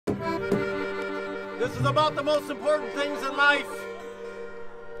This is about the most important things in life.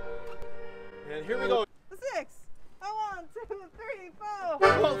 And here we go. 6. 1, 2, 3,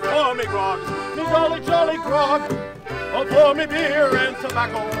 4. Well, for me grog, me jolly, jolly grog. Oh, pour me beer and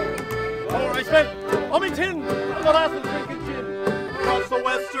tobacco. For I spent all me tin on the last drinking gin. Across the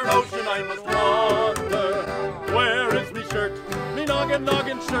western ocean I must wander. Where is me shirt, me noggin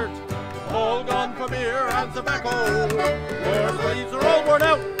shirt? All gone for beer and tobacco. Where the sleeves are all worn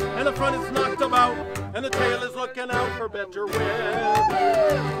out and the front is knocked about, and the tail is looking out for better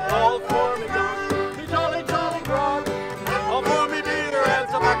weather. All for me grog, me jolly, jolly grog. All for me beer and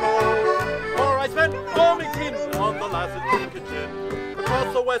tobacco. For I spent all me tin on the last drinking gin.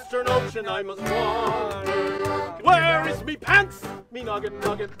 Across the western ocean I must wander. Where is me pants? Me noggin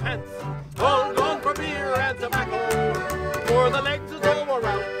pants. All gone for beer and tobacco. For the legs is all wore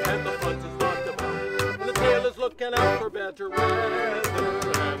out and the front is knocked about, and the tail is looking out for better weather.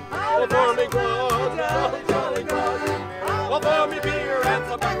 Oh, for me grog, jolly, jolly grog. Oh, for me beer and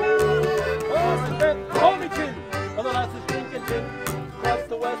tobacco. Oh, I spent all me tin on the last drinking gin. Across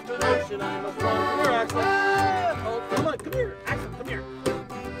the western ocean I must wander. Here, Axel. Oh, come on, come here, Axel, come here.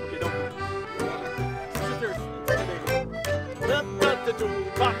 Okay, don't. Sisters.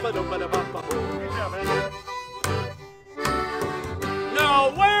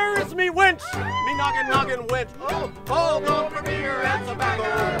 Now where is me wench? Me noggin wench. Oh, all gone for beer and tobacco.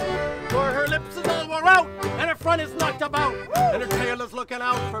 For her lips is all wore out and her front is knocked about, and her tail is looking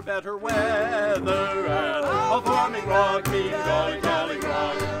out for better weather. And oh, for me grog, me jolly, jolly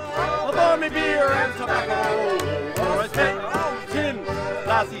grog. Oh, for me beer and tobacco. For I spent gin,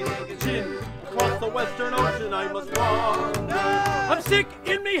 lassies, gin. Across the western ocean I must wander. I'm sick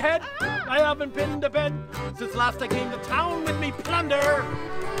in me head, I haven't been to bed since last I came to town with me plunder.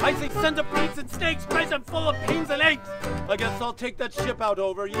 I see centipedes and snakes, Christ, I'm full of pains and aches. I guess I'll take that ship out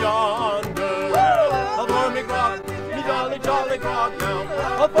over yonder. I'll pour me grog, me jolly, jolly grog now.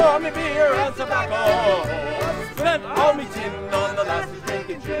 I'll pour me beer and tobacco. Spent all me tin on the last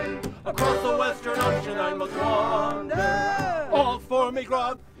drinking gin. Across the western ocean I must wander. All for me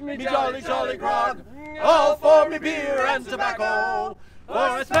grog, me jolly, jolly grog. All for me beer and tobacco. For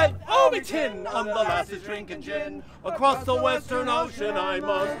I spent all me tin on the lass's drinking gin. Across the western ocean I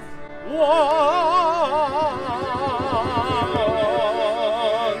must wander.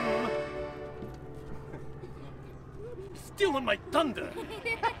 Stealing my thunder.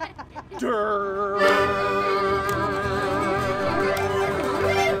 Durr.